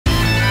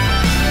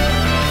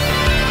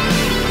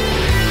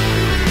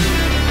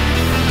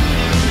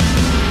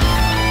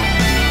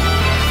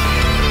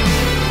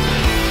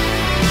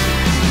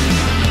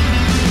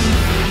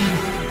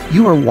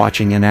You are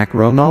watching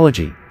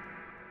Anachronology.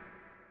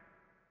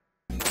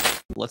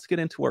 Let's get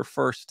into our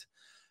first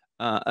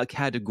a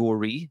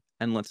category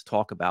and let's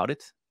talk about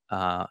it.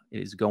 It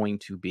is going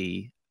to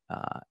be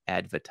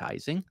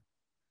advertising.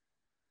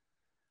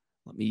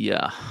 Let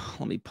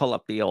me pull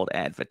up the old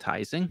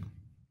advertising.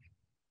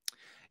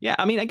 Yeah,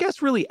 I mean, I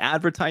guess really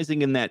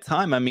advertising in that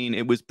time, I mean,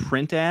 it was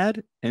print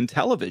ad and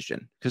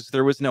television because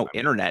there was no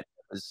internet.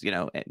 It was,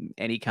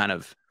 any kind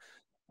of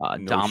no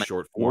dominant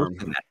short force form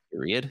in that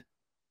period.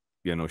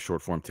 Yeah, no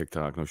short form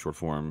TikTok, no short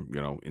form,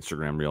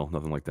 Instagram reel,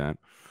 nothing like that.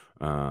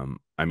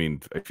 I mean,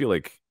 I feel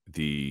like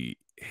the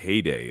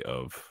heyday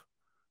of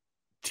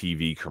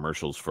TV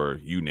commercials for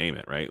you name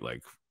it, right?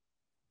 Like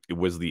it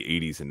was the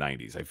 80s and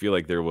 90s. I feel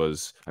like there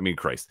was, I mean,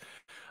 Christ,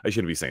 I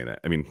shouldn't be saying that.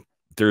 I mean,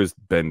 there's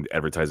been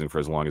advertising for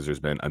as long as there's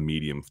been a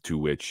medium to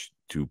which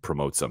to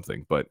promote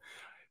something, but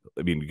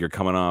I mean, you're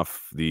coming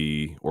off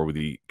with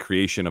the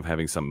creation of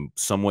having some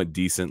somewhat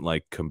decent,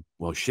 like,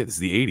 well, shit, this is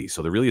the 80s,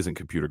 so there really isn't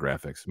computer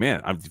graphics.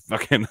 Man,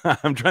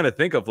 I'm trying to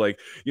think of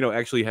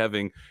actually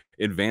having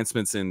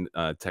advancements in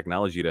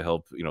technology to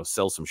help,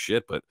 sell some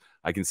shit. But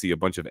I can see a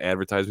bunch of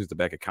advertisements at the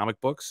back of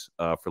comic books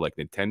for like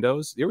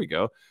Nintendos. Here we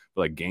go. For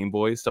like Game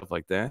Boys, stuff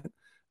like that.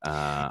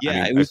 Yeah, I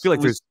mean, it was, I feel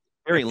like it was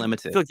very I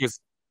limited. feel like there's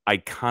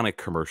iconic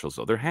commercials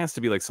though. There has to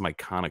be like some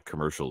iconic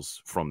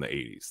commercials from the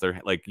 80s. They're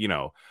like,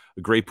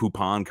 the Grey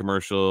Poupon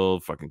commercial,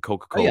 fucking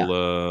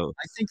Coca-Cola. Oh,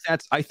 yeah.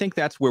 I think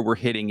that's where we're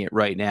hitting it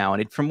right now.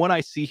 And from what I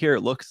see here,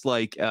 it looks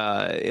like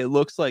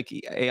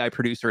AI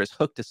producer has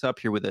hooked us up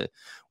here with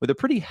a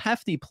pretty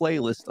hefty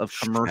playlist of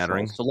commercials.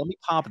 Shattering. So let me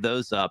pop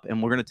those up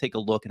and we're going to take a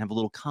look and have a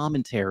little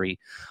commentary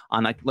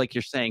on, like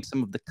you're saying,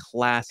 some of the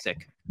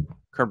classic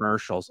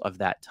commercials of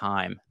that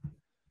time,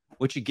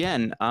 which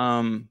again,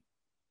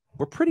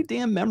 were pretty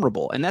damn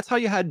memorable. And that's all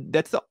you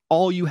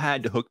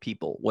had to hook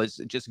people, was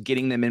just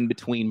getting them in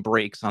between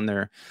breaks on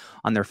their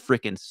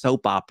freaking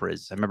soap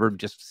operas. I remember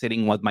just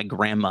sitting with my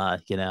grandma,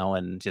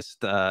 and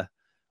just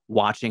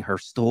watching her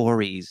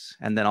stories.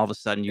 And then all of a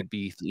sudden you'd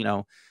be,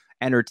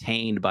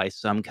 entertained by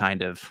some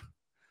kind of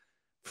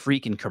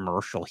freaking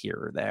commercial here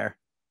or there.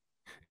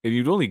 And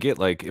you'd only get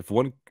like, if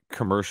one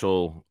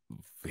commercial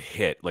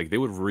hit, like they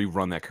would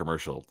rerun that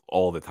commercial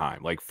all the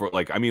time, like for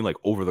like, I mean, like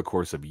over the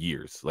course of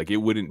years. Like it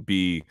wouldn't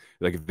be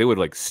like, they would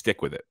like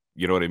stick with it,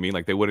 you know what I mean?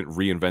 Like they wouldn't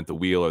reinvent the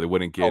wheel, or they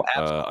wouldn't get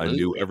a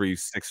new every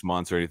 6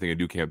 months or anything, a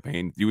new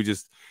campaign. You would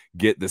just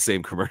get the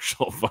same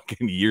commercial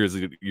fucking years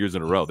in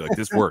a row. They're like,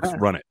 this works,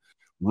 run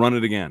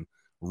it again,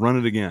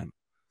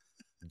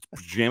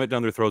 jam it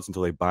down their throats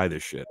until they buy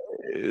this shit.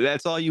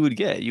 That's all you would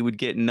get. You would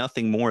get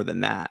nothing more than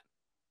that.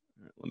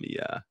 Let me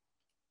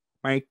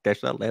make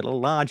this a little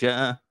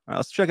larger. Right,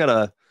 let's check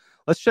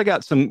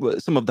out some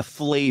of the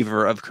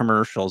flavor of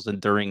commercials and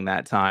during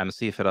that time.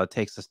 See if it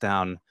takes us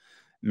down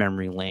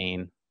memory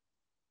lane.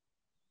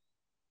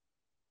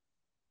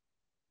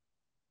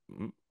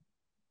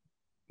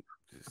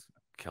 Just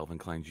Calvin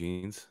Klein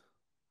jeans.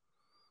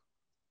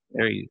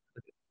 There you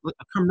go.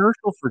 A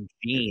commercial for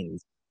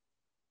jeans.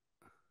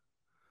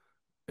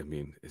 I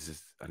mean, is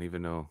this? I don't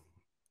even know.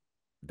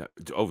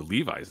 Oh,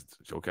 Levi's.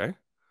 Okay.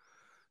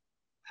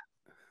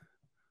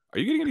 Are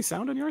you getting any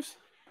sound on yours?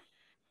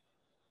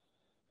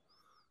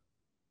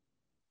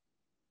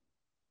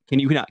 Can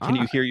you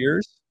hear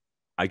yours?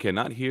 I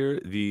cannot hear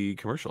the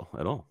commercial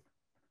at all.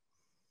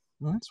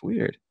 Well, that's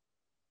weird.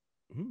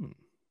 Let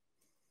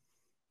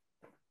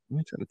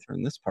me try to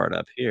turn this part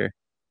up here.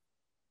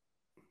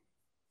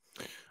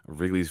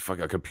 Wrigley's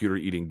fucking computer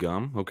eating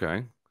gum.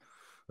 Okay.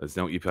 That's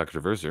no epoch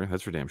reverser.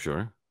 That's for damn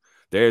sure.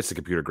 There's the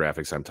computer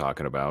graphics I'm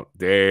talking about.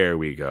 There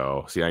we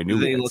go. See, I knew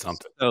they we look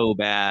something so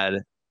bad.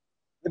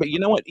 But you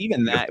know what?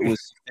 Even that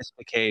was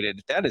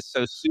sophisticated. That is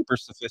so super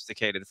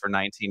sophisticated for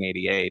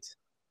 1988.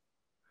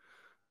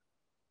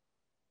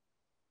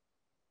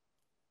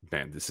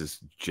 Man, this is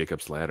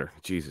Jacob's Ladder.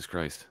 Jesus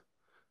Christ.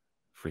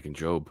 Freaking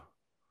Job.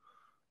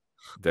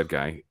 That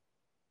guy.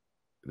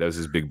 That was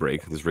his big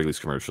break, this Wrigley's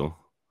commercial.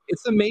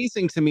 It's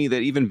amazing to me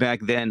that even back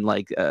then,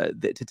 like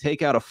to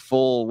take out a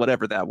full,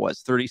 whatever that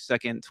was,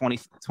 30-second,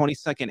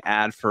 20-second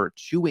ad for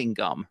chewing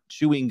gum.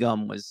 Chewing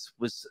gum was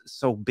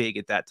so big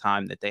at that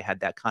time that they had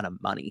that kind of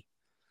money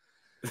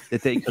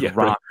that they could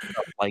rock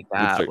stuff like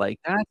that.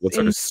 What's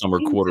our summer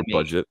quarter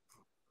budget?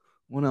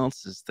 What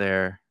else is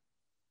there?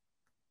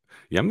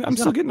 Yeah, I'm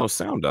still getting no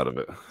sound out of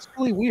it. It's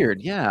really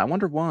weird. Yeah, I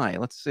wonder why.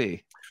 Let's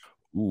see.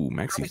 Ooh,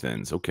 Maxi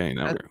Thins. Okay,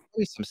 now we're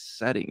probably some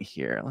setting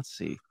here. Let's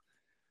see.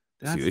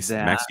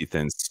 Maxi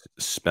Thins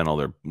spent all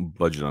their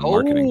budget on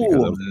marketing.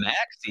 Oh,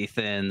 Maxi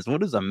Thins.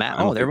 What is a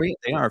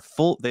they are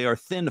full. They are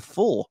thin,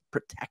 full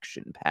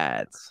protection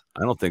pads.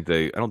 I don't think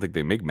they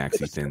make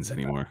Maxi Thins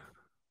anymore.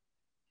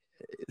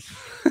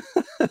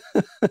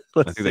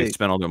 I think they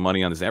spent all their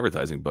money on this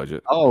advertising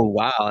budget. Oh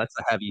wow, that's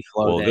a heavy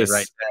flow day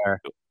right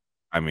there.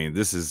 I mean,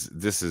 this is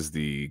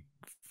the,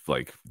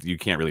 like, you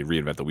can't really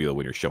reinvent the wheel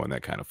when you're showing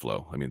that kind of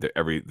flow. I mean,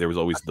 there was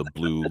always the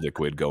blue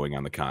liquid going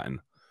on the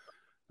cotton.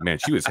 Man,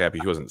 she was happy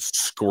she wasn't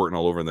squirting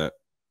all over that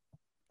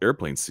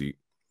airplane seat.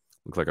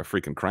 Looked like a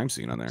freaking crime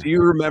scene on there. Do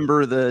you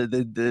remember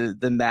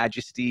the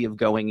majesty of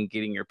going and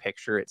getting your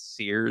picture at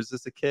Sears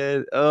as a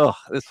kid? Oh,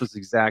 this was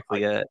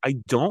exactly it. I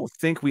don't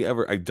think we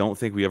ever went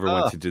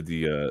Oh, to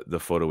do the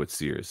photo at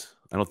Sears.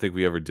 I don't think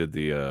we ever did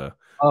the I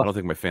oh, don't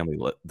think my family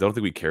don't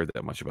think we cared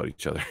that much about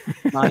each other.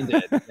 mine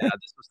did. Yeah,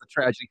 this was the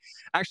tragedy.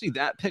 Actually,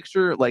 that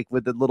picture, like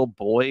with the little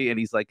boy, and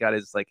he's like got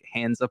his like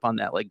hands up on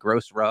that like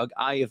gross rug.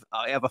 I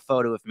have a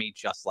photo of me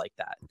just like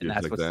that, and Just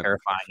that's like what's that.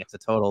 terrifying. It's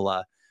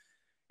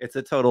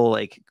a total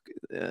like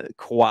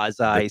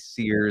quasi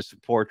Sears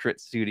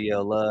portrait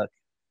studio look.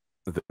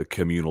 The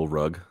communal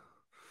rug.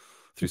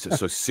 So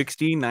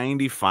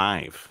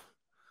 1695.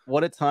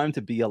 What a time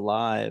to be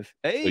alive.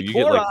 So Hey, you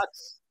get like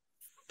Clorox.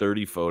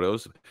 30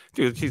 photos.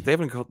 Dude, geez, they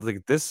haven't called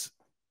like this.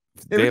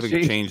 They They haven't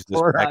haven't changed changed this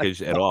Clorox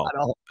package at all. at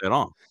all. At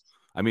all.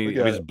 I mean, Look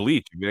if at it's it.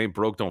 bleach, if it ain't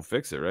broke, don't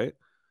fix it, right?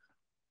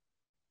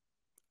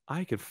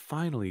 I could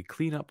finally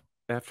clean up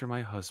after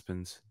my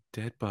husband's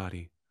dead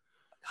body.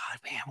 God,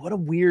 man, what a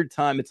weird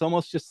time. It's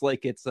almost just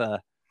like it's oh,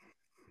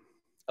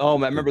 I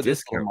The remember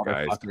this little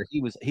discount guys.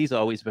 motherfucker. He's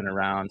always been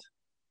around.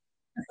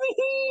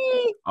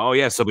 Oh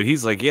yeah, so he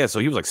was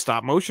like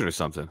stop motion or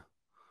something.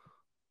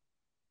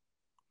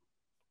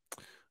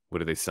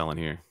 What are they selling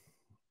here?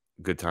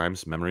 Good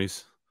times,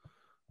 memories.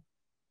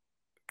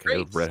 Okay,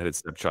 Grapes. redheaded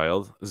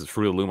stepchild. This is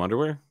Fruit of the Loom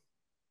underwear.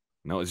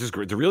 No, it's just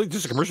they're really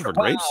just a commercial for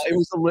grapes. It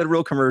was a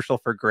literal commercial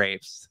for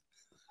grapes.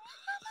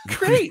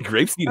 Great.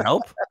 Grapes need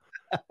help.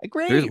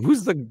 Great.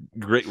 Where's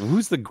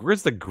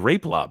the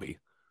grape lobby?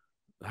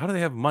 How do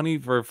they have money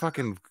for a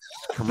fucking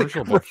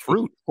commercial about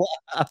fruit?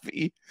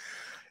 Lobby.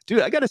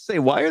 Dude, I gotta say,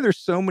 why are there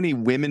so many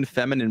women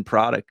feminine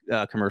product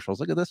commercials?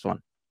 Look at this one.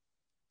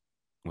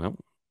 Well,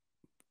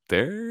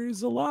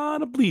 there's a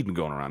lot of bleeding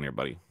going around here,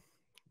 buddy.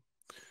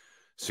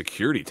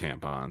 Security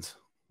tampons.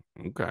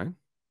 Okay.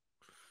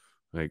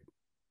 Like,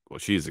 well,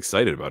 she's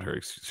excited about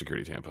her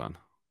security tampon.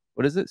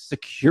 What is it?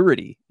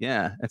 Security.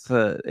 Yeah, it's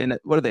what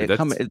are they? Dude,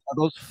 Are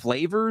those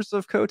flavors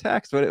of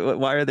Kotex?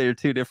 Why are there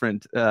two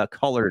different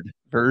colored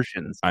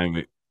versions? I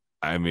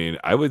mean,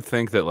 I would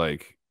think that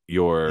like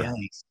your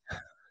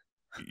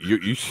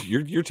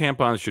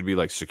tampons should be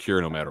like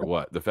secure no matter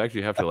what. The fact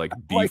you have to like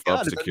beef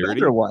up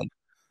security. One.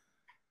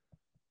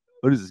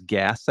 What is this?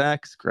 Gas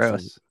X?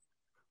 Gross.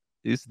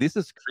 This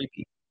is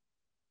creepy.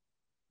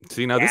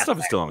 See, now this stuff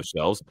is still on the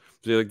shelves.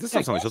 See, like this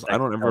stuff's on the shelves. I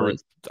don't remember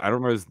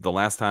the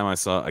last time I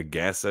saw a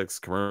Gas X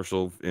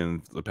commercial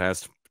in the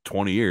past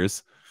 20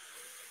 years.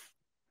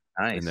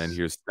 Nice. And then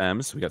here's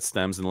stems. We got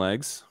stems and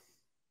legs.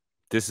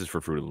 This is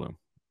for Fruit of the Loom.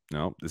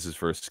 No, this is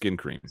for skin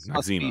cream.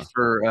 Noxzema.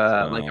 For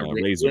like a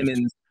women's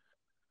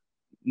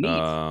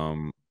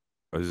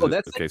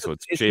that's okay. So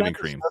it's shaving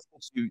cream.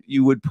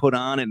 You would put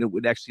on, and it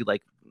would actually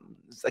like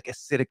it's like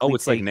acidic. Oh,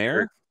 it's like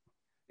Nair.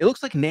 It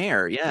looks like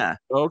Nair. Yeah.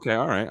 Okay.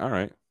 All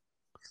right.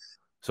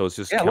 So it's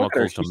just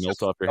chemicals to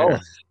melt off your hair.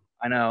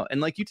 I know.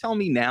 And like you tell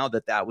me now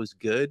that was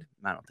good.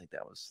 I don't think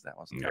that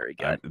wasn't very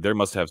good. They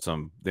must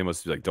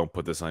be like, don't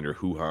put this on your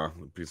hoo-ha.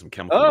 Be some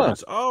chemical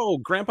burns. Oh,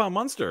 Grandpa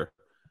Munster.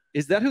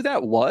 Is that who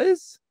that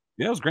was?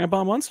 Yeah, it was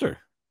Grandpa Munster.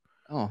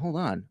 Oh, hold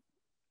on.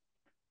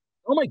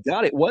 Oh my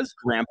God, it was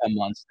Grandpa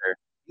Munster.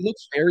 He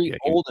looks very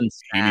old and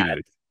sad.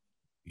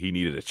 He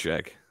needed a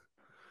check.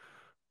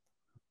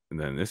 And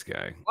then this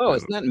guy. Oh,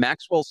 isn't that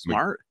Maxwell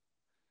Smart?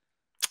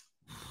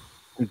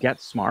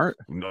 Get Smart?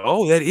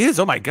 No, that is.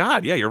 Oh my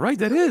God. Yeah, you're right.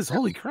 That is.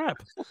 Holy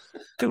crap.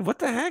 Dude, what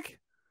the heck?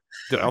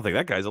 Dude, I don't think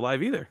that guy's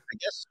alive either. I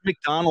guess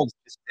McDonald's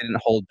just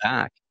didn't hold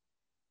back.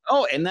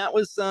 Oh, and that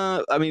was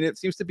I mean, it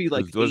seems to be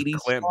like 80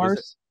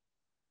 stars.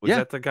 Was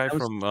that the guy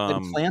from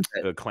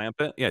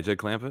Clampett? Yeah, Jed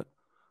Clampett.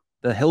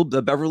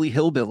 The Beverly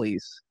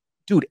Hillbillies.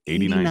 Dude,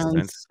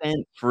 89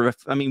 cents for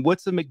I mean,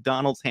 what's a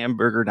McDonald's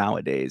hamburger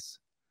nowadays?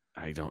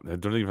 I don't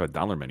even have a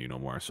dollar menu no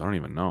more, so I don't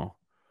even know.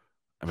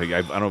 I mean,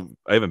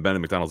 I haven't been to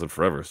McDonald's in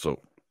forever,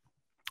 so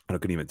I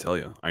couldn't even tell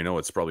you. I know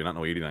it's probably not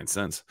 89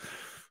 cents.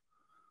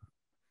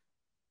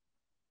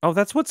 Oh,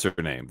 that's what's her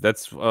name?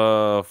 That's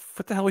what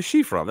the hell is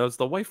she from? That was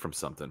the wife from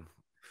something.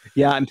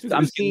 Yeah,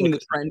 I'm seeing the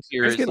trend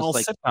here. It's getting all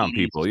like sit-down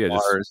people. Yeah,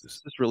 this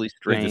is really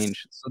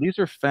strange. So these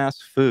are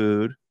fast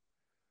food.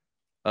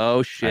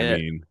 Oh shit! I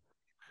mean,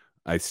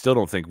 I still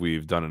don't think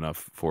we've done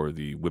enough for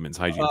the women's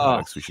hygiene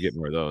products. We should get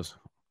more of those.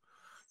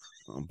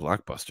 Oh,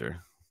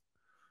 Blockbuster.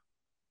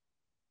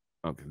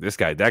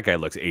 Okay, that guy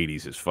looks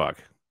 80s as fuck.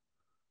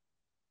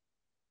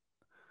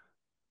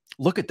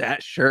 Look at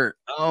that shirt.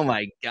 Oh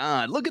my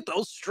God. Look at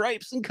those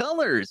stripes and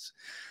colors.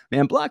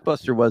 Man,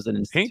 Blockbuster was an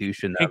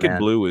institution. Pink and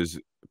blue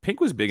pink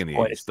was big in the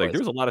 80s. Like there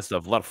was a lot of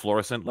stuff, a lot of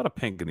fluorescent, a lot of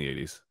pink in the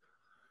 80s.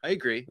 I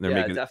agree.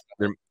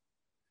 Definitely.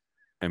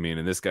 I mean,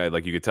 and this guy,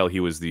 like you could tell he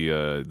was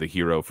the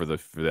hero for the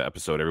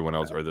episode. Everyone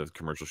else or the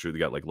commercial shoot, they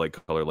got like light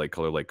color.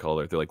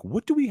 They're like,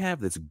 what do we have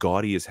that's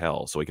gaudy as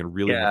hell so I can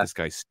really make this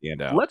guy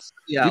stand out? Let's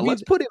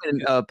put him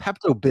in a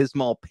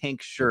Pepto-Bismol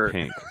pink shirt.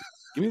 Pink.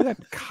 Give me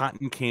that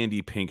cotton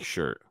candy pink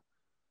shirt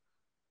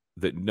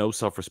that no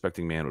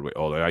self-respecting man would wear.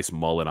 Oh, the nice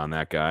mullet on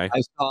that guy.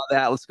 I saw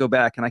that. Let's go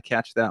back. Can I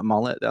catch that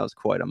mullet? That was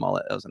quite a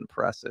mullet. That was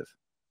impressive.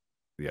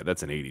 Yeah,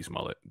 that's an 80s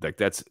mullet. Like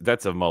that's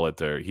a mullet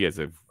there. He has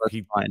a Let's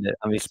he find it.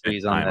 Let me see spent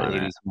he's on time that on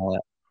that. 80s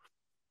mullet.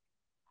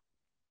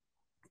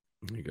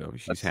 There you go.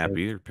 She's Let's see.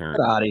 happy. Her Get parent.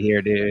 out of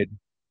here, dude.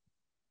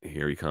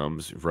 Here he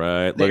comes.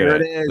 Right. Look There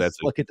at it that. is.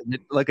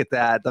 Look at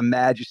that. The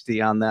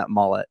majesty on that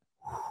mullet.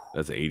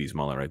 That's an 80s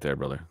mullet right there,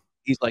 brother.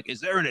 He's like, is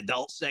there an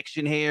adult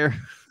section here?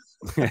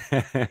 Oh,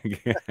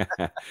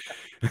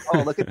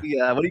 look at the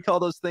what do you call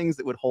those things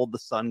that would hold the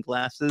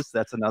sunglasses?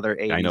 That's another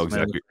 80s. I know move.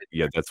 exactly.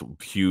 Yeah, that's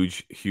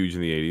huge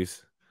in the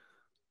 80s.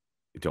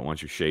 You don't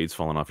want your shades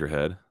falling off your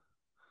head.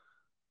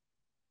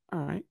 All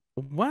right.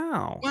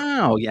 Wow.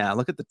 Wow. Yeah.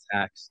 Look at the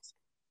text.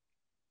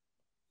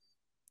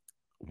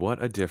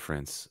 What a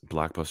difference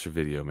Blockbuster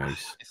Video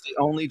makes. If they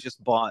only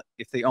just bought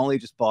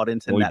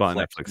into Only Netflix, bought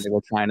Netflix, and they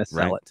were trying to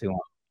sell right? it to them.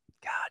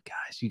 God,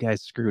 guys, you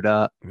guys screwed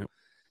up. Yep.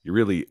 You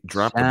really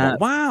dropped the ball.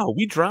 Wow,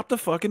 we dropped the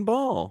fucking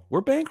ball.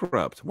 We're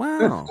bankrupt.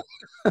 Wow.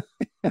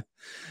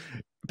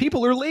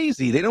 People are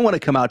lazy. They don't want to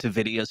come out to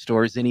video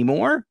stores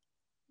anymore.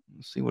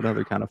 Let's see what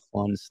other kind of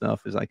fun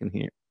stuff is I can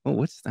hear. Oh,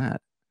 what's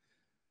that?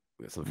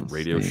 That's a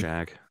Radio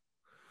Shack.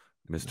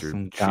 Mr.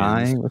 Some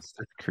guy. Chins. What's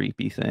the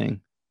creepy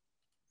thing?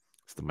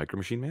 It's the Micro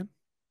Machine Man.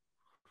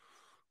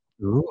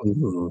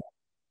 Ooh.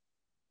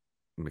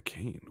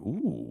 McCain.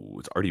 Ooh,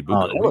 it's Artie Oh,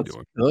 Bucco. that What are you looks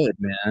doing? good,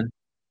 man.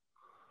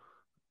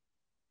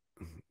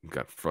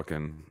 Got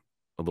fucking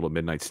a little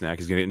midnight snack.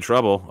 He's gonna get in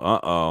trouble.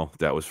 Uh-oh.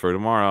 That was for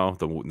tomorrow.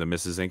 The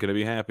missus ain't gonna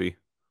be happy.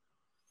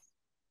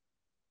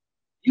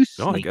 You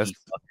No, I sneaky guess.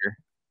 fucker.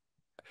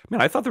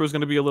 Man, I thought there was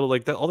gonna be a little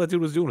like that. All that dude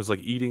was doing was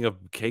like eating a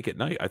cake at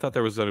night. I thought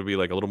there was gonna be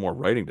like a little more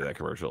writing to that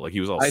commercial. Like he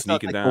was all I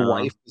thought sneaking like down. the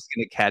wife was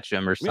gonna catch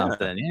him or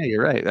something. Yeah,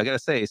 you're right. I gotta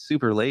say,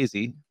 super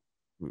lazy.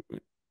 That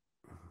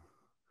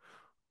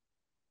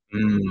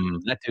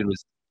dude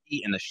was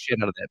eating the shit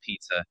out of that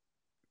pizza.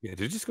 Yeah, did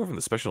you just go from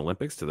the Special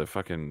Olympics to the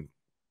fucking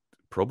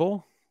Pro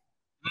Bowl?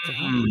 What the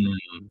hell?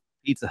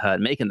 Pizza Hut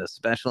making the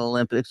Special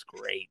Olympics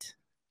great.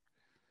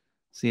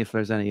 See if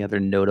there's any other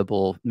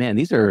notable. Man,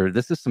 this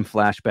is some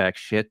flashback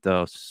shit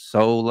though.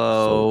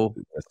 Solo.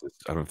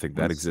 I don't think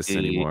that exists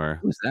anymore.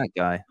 Who's that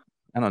guy?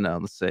 I don't know.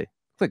 Let's see.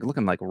 It's like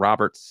looking like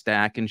Robert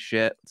Stack and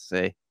shit. Let's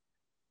see.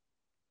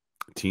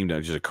 Team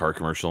Dodge is a car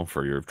commercial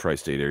for your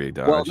tri-state area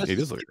Dodge. Well, this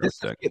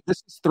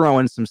is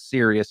throwing some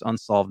serious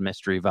unsolved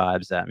mystery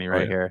vibes at me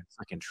right here. It's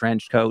like a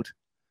trench coat.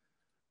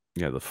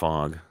 Yeah, the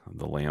fog,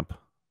 the lamp.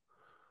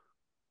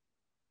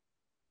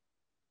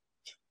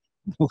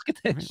 Look at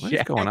that. What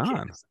is going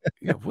on?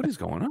 Yeah, what is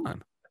going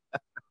on?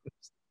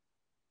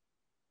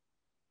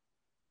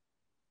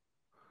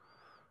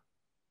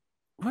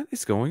 What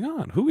is going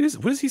on? What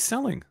is he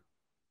selling?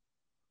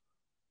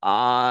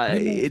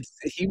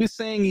 He was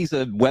saying he's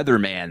a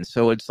weatherman,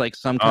 so it's like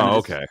some kind of.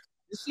 Okay.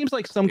 It seems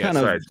like some kind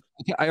of.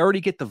 I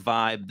already get the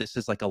vibe. This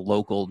is like a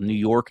local New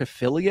York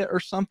affiliate or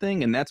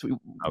something, and that's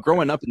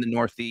growing up in the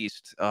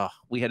Northeast.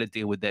 We had to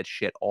deal with that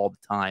shit all the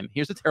time.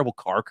 Here's a terrible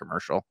car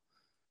commercial.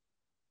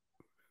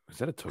 Is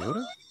that a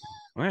Toyota?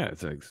 Oh, yeah,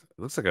 it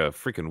looks like a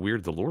freaking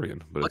weird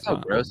DeLorean, but it's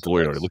not. Gross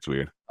DeLorean already looks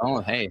weird.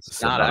 Oh, hey,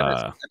 it's not.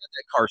 That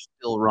car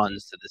still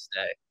runs to this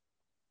day.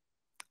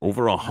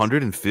 Over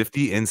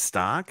 150 in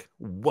stock?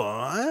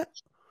 What?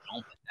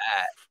 Don't put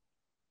that.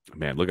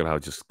 Man, look at how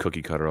just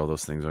cookie cutter all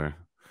those things are.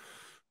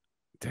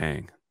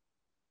 Dang.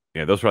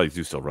 Yeah, those probably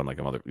do still run like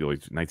a mother.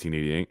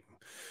 1988.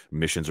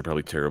 Emissions are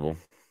probably terrible.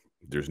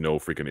 There's no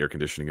freaking air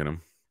conditioning in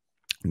them.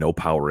 No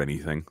power or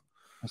anything.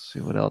 Let's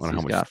see what else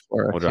he's got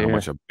for us. I wonder how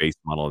much a base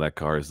model of that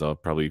car is, though.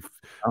 Probably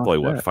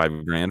what,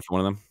 $5,000 for one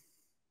of them?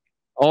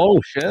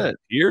 Oh, shit.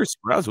 Pierce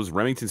Sprouse was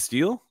Remington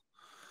Steel?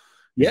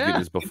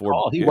 Yeah,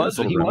 before he was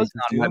on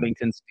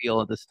Remington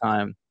Steel at this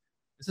time.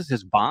 This is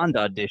his Bond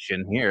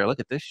audition here. Look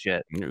at this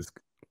shit.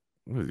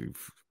 Whoa,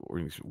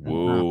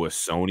 a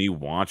Sony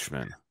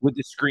Watchman with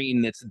the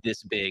screen that's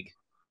this big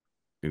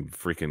in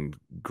freaking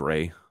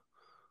gray.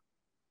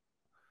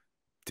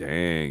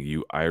 Dang,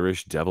 you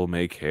Irish devil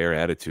may care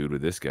attitude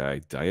with this guy.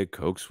 Diet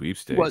Coke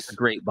sweepstakes. He was a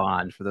great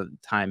Bond for the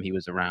time he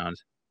was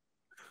around.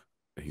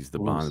 He's the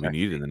Bond we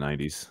needed in the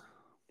 90s.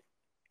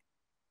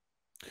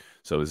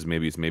 So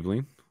maybe it's Maybelline.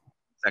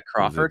 Is that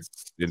Crawford?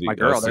 It's my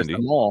girl. There's the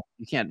mole.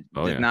 You can't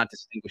not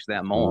distinguish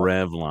that mole.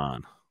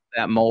 Revlon.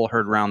 That mole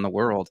heard around the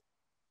world.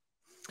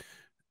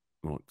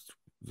 What's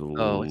her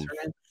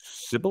name?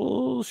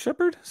 Sybil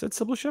Shepherd? Is that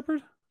Sybil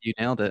Shepherd? You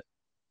nailed it.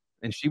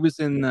 And she was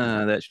in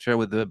that show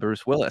with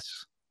Bruce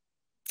Willis.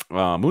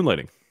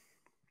 Moonlighting.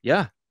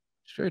 Yeah,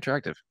 she's very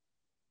attractive.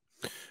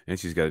 And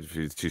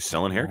she's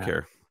selling hair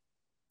care.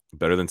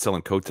 Better than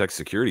selling Kotex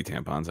security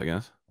tampons, I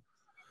guess.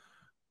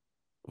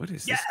 What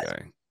is this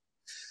guy?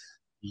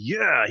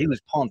 Yeah, he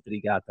was pumped that he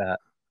got that.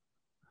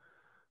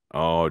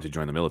 Oh, to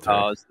join the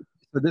military.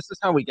 So this is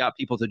how we got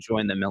people to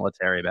join the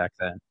military back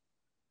then.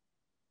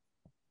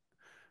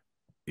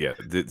 Yeah,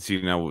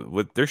 see now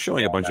they're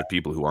showing a bunch of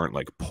people who aren't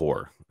like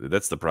poor.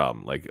 That's the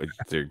problem. Like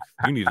you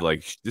need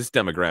like this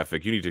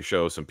demographic. You need to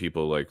show some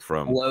people like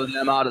from blow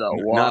them out of the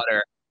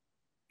water.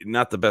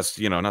 Not the best,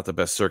 not the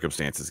best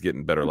circumstances,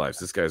 getting better lives.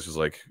 This guy's just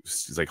like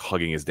he's like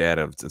hugging his dad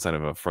inside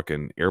of a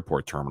fucking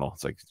airport terminal.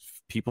 It's like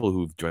people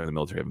who've joined the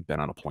military haven't been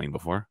on a plane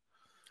before.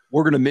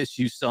 We're gonna miss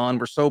you, son.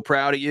 We're so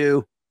proud of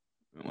you.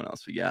 What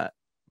else we got?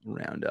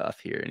 Round off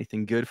here.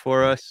 Anything good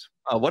for us?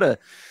 Oh, what a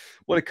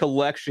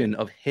collection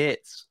of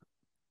hits.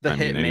 The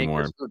hit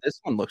makers. Oh, this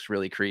one looks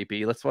really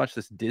creepy. Let's watch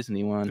this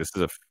Disney one. This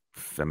is a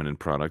feminine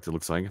product. It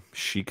looks like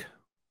chic.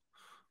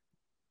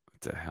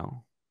 What the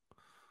hell?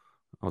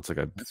 Oh, it's like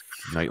a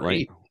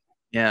nightlight.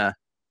 Yeah.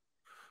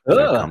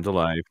 Come to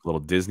life.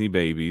 Little Disney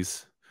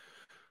babies.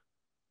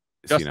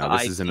 Just now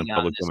this is in the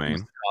public domain.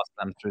 Cost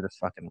them through the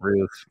fucking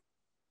roof.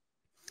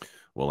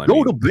 Well,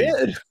 go to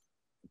bed.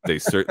 They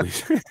certainly,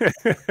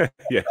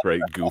 yeah,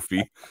 right.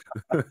 Goofy.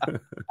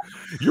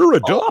 You're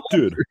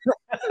adopted.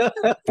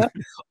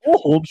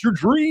 Hold your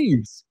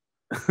dreams.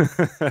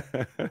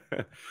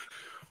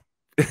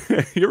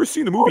 You ever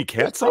seen the movie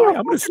Cat's Eye?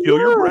 I'm going to steal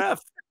your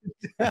breath.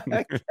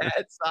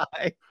 Cat's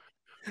Eye.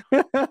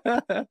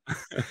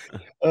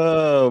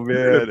 Oh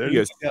man,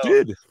 You're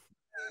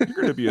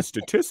going to be a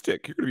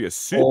statistic. You're going to be a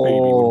SID baby.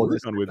 Oh,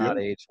 this does not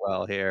age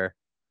well here.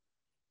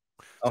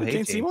 Oh, hey,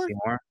 Jane Seymour.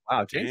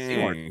 Wow, Jane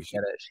Seymour.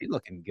 She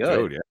looking good.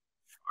 Oh, yeah.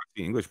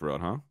 The English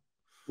broad, huh?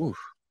 Oof.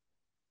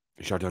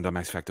 Jardin de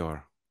Max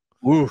Factor.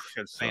 Oof.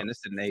 I'm saying this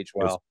didn't age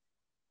well.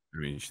 I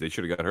mean, they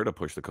should have got her to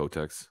push the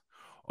Kotex.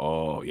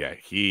 Oh, yeah.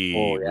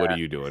 What are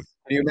you doing?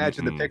 Can you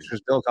imagine the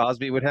pictures Bill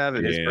Cosby would have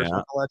in his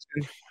personal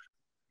collection?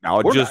 Now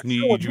I just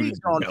need you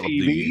to on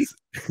TV.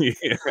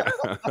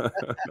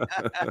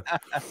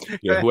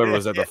 Yeah, whoever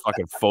was at the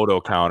fucking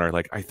photo counter,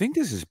 like, I think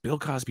this is Bill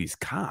Cosby's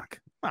cock.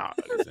 No,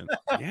 it isn't.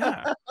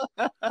 Yeah.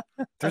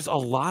 There's a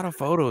lot of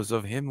photos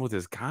of him with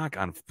his cock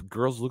on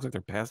girls who look like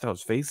they're passed out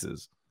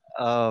faces.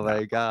 Oh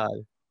my God.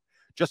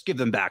 Just give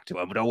them back to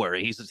him. Don't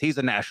worry. He's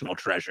a national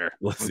treasure.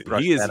 Listen,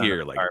 he is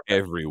here like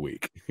every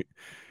week.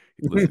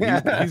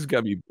 Listen, he's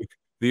got me.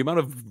 The amount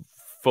of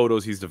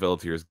photos he's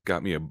developed here has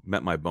got me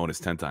met my bonus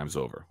 10 times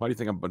over. Why do you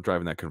think I'm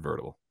driving that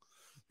convertible?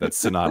 That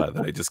Sonata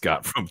that I just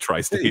got from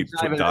Tri-State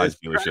Dodge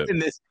dealership. In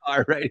this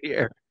car right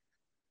here.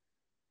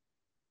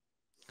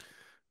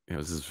 Yeah,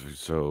 this is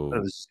so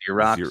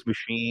Xerox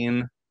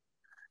machine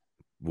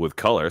with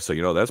color, so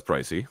you know that's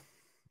pricey.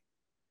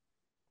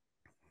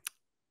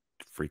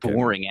 Freaking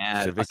boring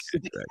ad. Civic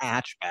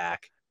hatchback.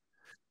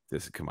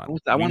 Come on.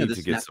 I wanted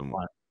to get some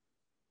one.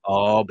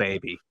 Oh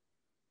baby.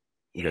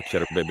 You got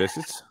Cheddar Bay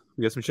biscuits?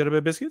 You got some Cheddar Bay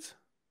biscuits?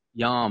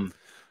 Yum.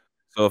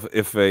 So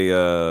if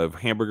a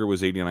hamburger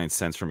was 89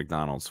 cents from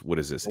McDonald's, what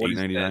is this?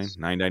 $8.99?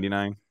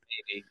 $9.99?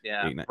 Maybe,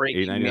 yeah.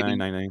 $8.99,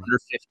 $9.99? Under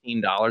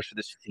 $15 for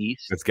this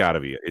feast. It's got to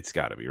be,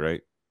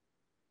 right?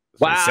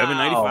 So wow,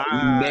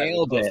 $7.95.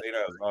 Nailed it.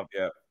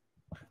 Yeah.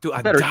 Dude,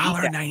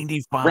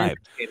 $1.95.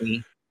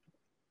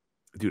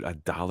 Dude,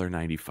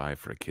 $1.95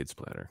 for a kid's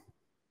platter.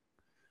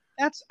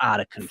 That's out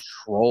of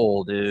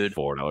control, dude.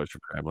 $4 for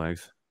crab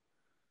legs.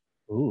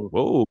 Ooh.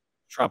 Whoa.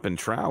 Dropping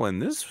trowel in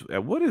this.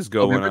 What is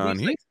going on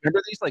here?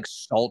 Remember these like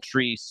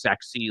sultry,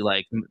 sexy,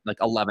 like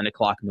 11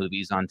 o'clock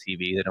movies on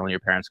TV that only your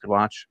parents could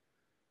watch?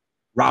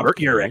 Robert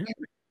Urich.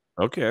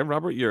 Okay,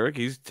 Robert Urich.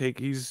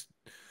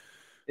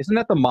 Isn't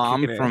that the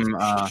mom from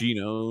She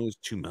Knows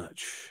Too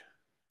Much?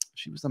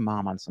 She was the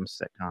mom on some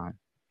sitcom.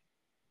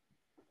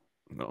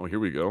 No, here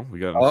we go. We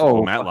got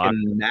Matlock.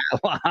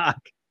 Matlock.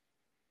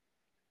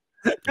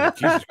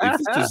 Jesus,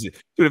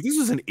 if this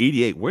was in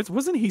 '88,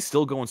 wasn't he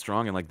still going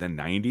strong in like the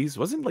 '90s?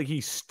 Wasn't like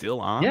he's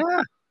still on?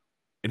 Yeah.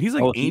 And he's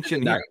like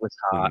ancient. Night was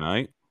hot.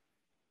 Night.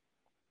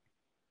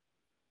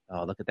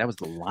 Oh, look at that was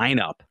the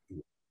lineup.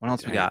 What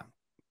else we got?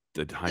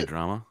 The high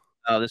drama.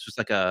 Oh, this was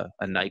like a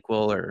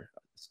NyQuil or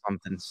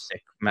something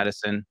sick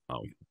medicine.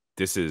 Oh,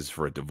 this is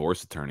for a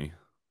divorce attorney.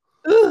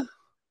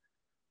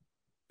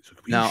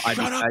 No, I'm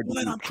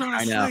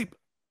trying to sleep.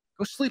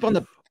 Go sleep on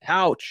the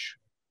couch.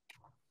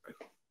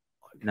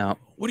 No.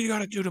 What do you got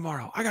to do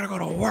tomorrow? I got to go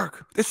to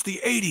work. It's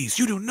the 80s.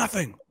 You do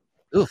nothing.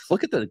 Oof,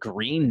 look at the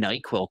green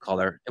NyQuil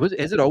color.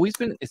 Has it always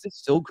been? Is it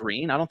still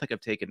green? I don't think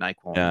I've taken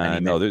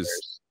NyQuil. No,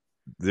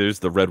 there's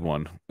the red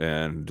one,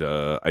 and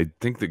I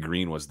think the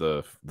green was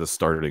the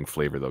starting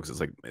flavor though, because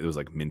it was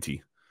like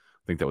minty.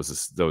 I think that was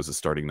the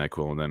starting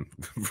NyQuil, and then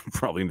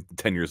probably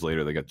 10 years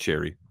later they got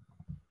cherry.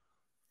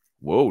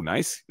 Whoa,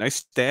 nice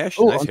stash,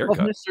 nice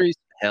haircut. Mysteries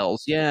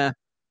Hells, yeah.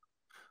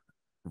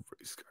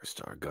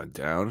 Star gun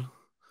down.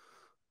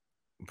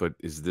 But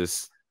is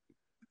this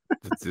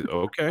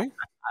okay?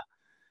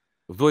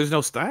 There's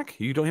no stack.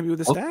 You don't hit me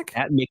with a stack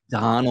at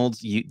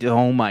McDonald's.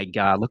 Oh my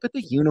God! Look at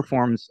the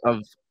uniforms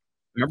of.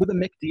 Remember the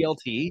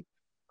McDLT?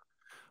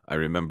 I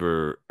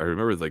remember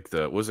like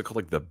what was it called?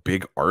 Like the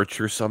Big Arch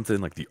or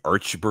something, like the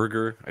Arch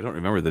Burger. I don't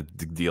remember the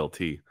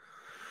DLT.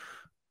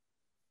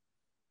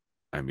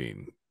 I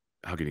mean,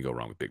 how can you go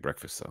wrong with Big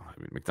Breakfast though? I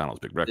mean,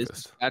 McDonald's Big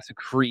Breakfast. That's a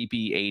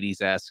creepy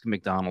 80s-esque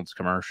McDonald's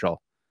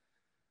commercial.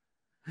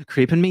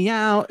 Creeping me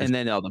out, and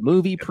then the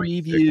movie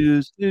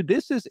previews. Dude,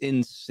 this is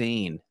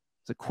insane.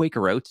 It's a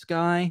Quaker Oats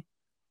guy.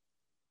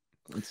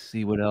 Let's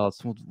see what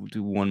else. We'll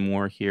do one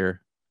more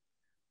here.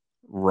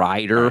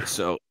 Ryder. Right,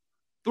 so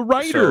the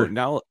Ryder.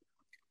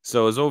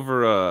 So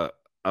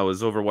I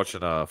was over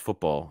watching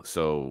football.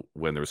 So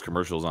when there was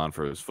commercials on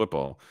for his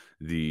football,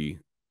 the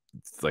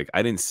it's like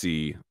I didn't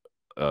see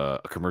a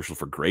commercial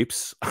for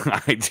grapes.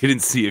 I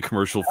didn't see a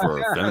commercial for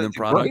a feminine The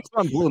product. grapes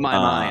one blew my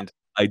mind.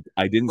 I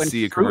didn't When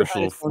see a fruit had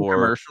commercial its own for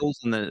commercials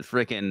in the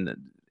frickin'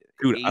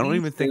 dude. 80s. I don't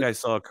even think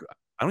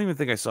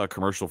I saw a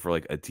commercial for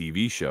like a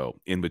TV show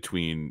in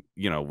between,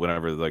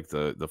 whenever like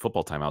the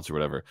football timeouts or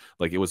whatever.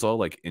 Like it was all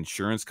like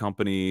insurance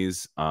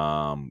companies,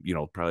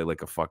 probably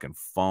like a fucking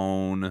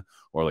phone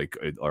or like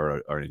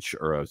or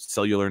a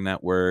cellular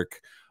network.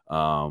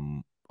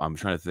 I'm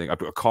trying to think.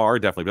 A car,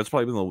 definitely. But that's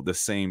probably been the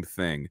same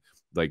thing.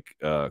 Like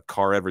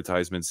car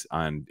advertisements in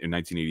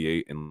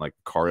 1988 and like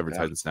car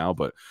advertisements now.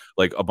 But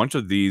like a bunch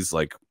of these,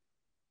 like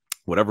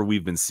whatever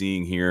we've been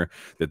seeing here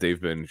that they've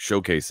been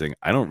showcasing,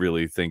 I don't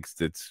really think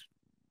that's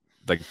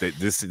like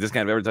this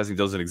kind of advertising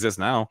doesn't exist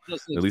now.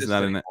 Doesn't At least exist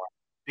not anymore.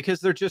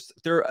 Because they're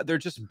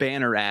just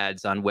banner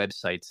ads on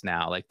websites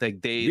now. Like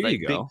big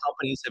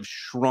companies have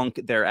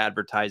shrunk their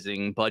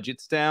advertising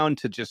budgets down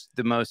to just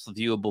the most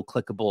viewable,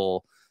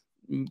 clickable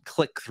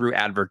click-through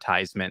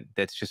advertisement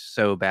that's just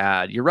so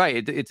bad. You're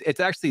right. It's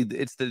actually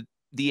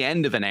the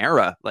end of an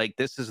era. Like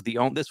this was the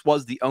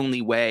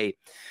only way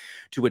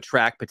to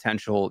attract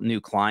potential new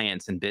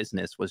clients and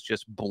business, was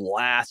just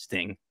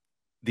blasting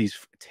these.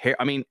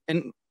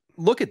 And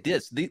look at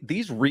this.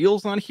 These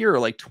reels on here are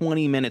like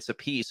 20 minutes a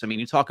piece. I mean,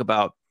 you talk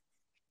about,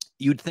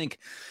 you'd think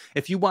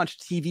if you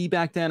watched TV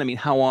back then, I mean,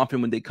 how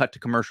often would they cut to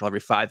commercial? Every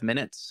 5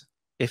 minutes,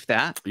 if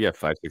that? Yeah,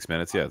 5-6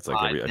 minutes. Yeah, it's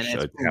like every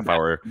minutes, a half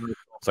hour.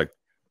 It's like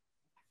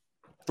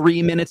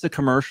 3 minutes of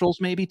commercials,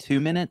 maybe 2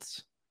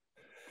 minutes.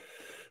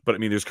 But I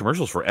mean, there's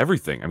commercials for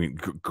everything. I mean,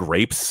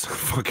 grapes,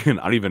 fucking,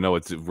 I don't even know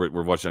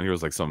we're watching on here. It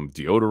was like some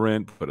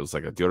deodorant, but it was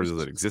like a deodorant that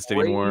doesn't exist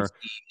anymore.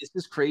 This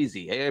is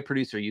crazy. AI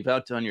producer, you've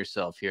outdone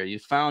yourself here. You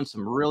found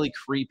some really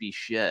creepy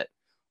shit.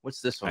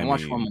 What's this one?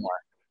 Watch one more.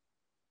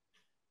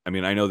 I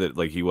mean, I know that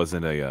like he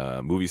wasn't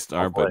a movie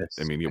star, but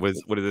I mean, what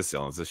is this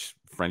selling? Is this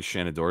French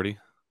Shannon Doherty?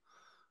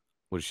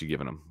 What is she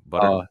giving him?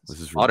 Butter?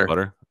 This is for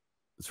butter.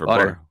 It's for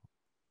butter.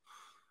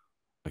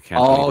 I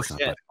can't. Oh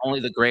shit! Only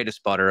the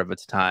greatest butter of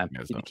its time.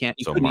 Yeah, you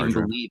couldn't even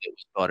believe it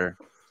was butter.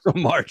 So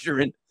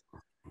margarine.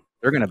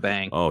 They're gonna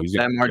bang. Oh, he's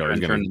that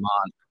margarine turned them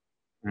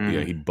on.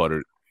 Yeah, he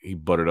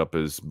buttered up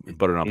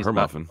her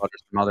muffin.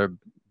 Some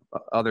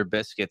other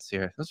biscuits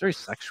here. That's very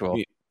sexual.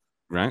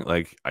 Right?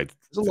 Like there's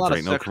a lot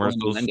of sexual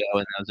innuendo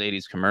in those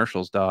 80s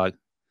commercials, dog.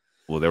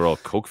 Well, they were all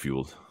Coke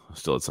fueled.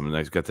 Still had some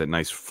nice, got that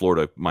nice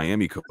Florida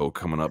Miami Coke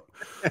coming up.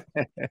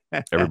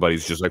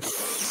 Everybody's just like,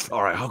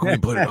 all right, how can we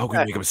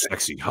make them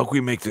sexy? How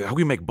can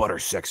we make butter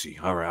sexy?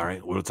 All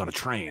right. Well, it's on a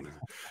train,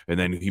 and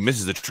then he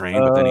misses the train,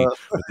 but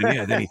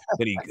then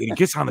he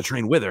gets on the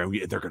train with her, and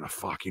they're gonna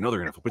fuck. They're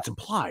gonna fuck. But it's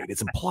implied.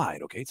 It's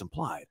implied. Okay, it's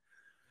implied.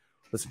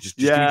 Listen,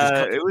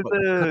 it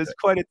was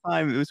quite a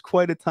time. It was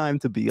quite a time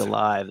to be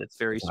alive. That's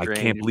very strange.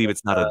 I can't believe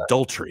it's not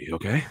adultery.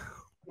 Okay.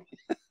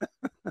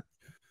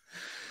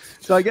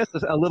 So I guess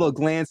a little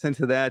glance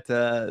into that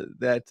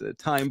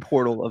time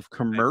portal of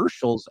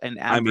commercials and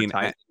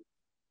advertising.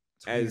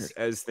 I mean,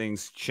 as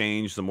things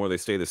change, the more they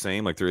stay the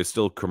same. Like there is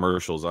still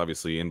commercials,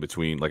 obviously, in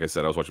between. Like I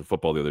said, I was watching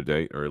football the other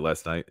day or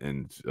last night,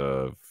 and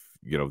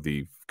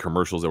the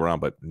commercials that were on,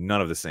 but none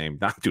of the same.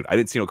 Dude, I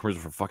didn't see no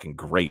commercial for fucking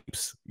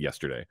grapes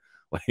yesterday.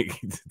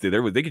 Like they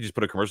could just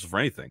put a commercial for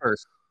anything.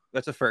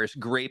 That's a first.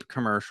 Grape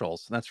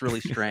commercials. That's really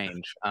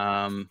strange.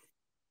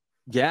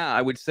 Yeah,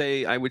 I would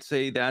say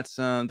that's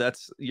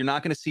you're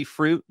not going to see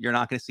fruit. You're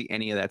not going to see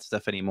any of that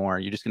stuff anymore.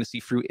 You're just going to see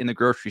fruit in the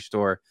grocery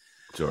store,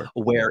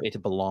 where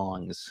it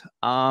belongs.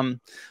 All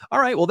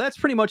right, well, that's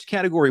pretty much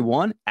category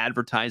 1,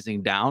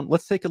 advertising down.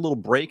 Let's take a little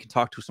break and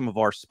talk to some of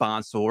our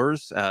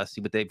sponsors, see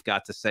what they've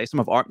got to say.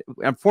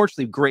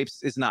 Unfortunately,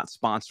 Grapes is not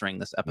sponsoring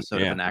this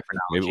episode of Anachronology.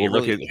 Maybe we'll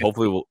look at.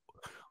 Hopefully,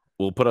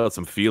 we'll put out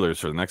some feelers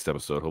for the next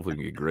episode. Hopefully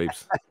we can get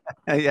grapes.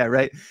 Yeah,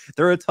 right.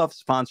 They're a tough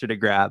sponsor to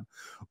grab.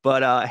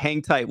 But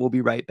hang tight. We'll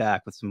be right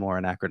back with some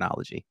more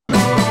Anachronology.